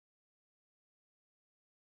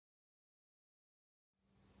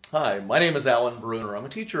Hi, my name is Allan Bruner. I'm a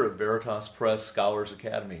teacher at Veritas Press Scholars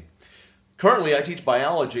Academy. Currently, I teach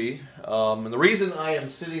biology, and the reason I am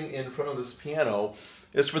sitting in front of this piano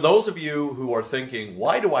is for those of you who are thinking,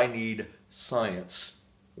 why do I need science?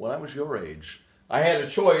 When I was your age, I had a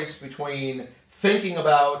choice between thinking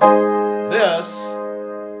about this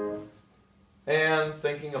and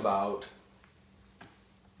thinking about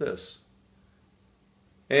this.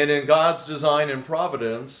 And in God's design and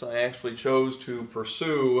providence, I actually chose to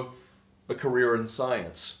pursue a career in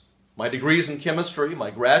science. My degree is in chemistry.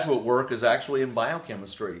 My graduate work is actually in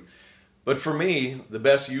biochemistry. But for me, the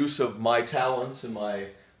best use of my talents and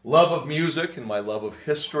my love of music and my love of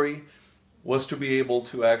history was to be able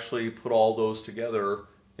to actually put all those together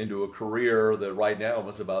into a career that right now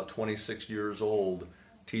is about 26 years old,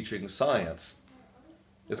 teaching science.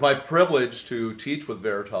 It's my privilege to teach with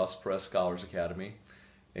Veritas Press Scholars Academy.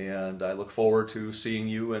 And I look forward to seeing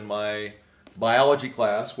you in my biology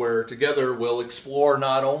class, where together we'll explore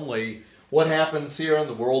not only what happens here in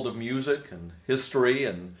the world of music and history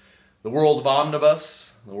and the world of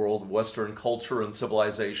omnibus, the world of Western culture and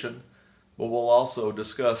civilization, but we'll also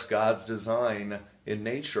discuss God's design in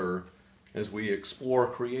nature as we explore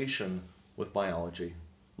creation with biology.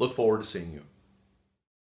 Look forward to seeing you.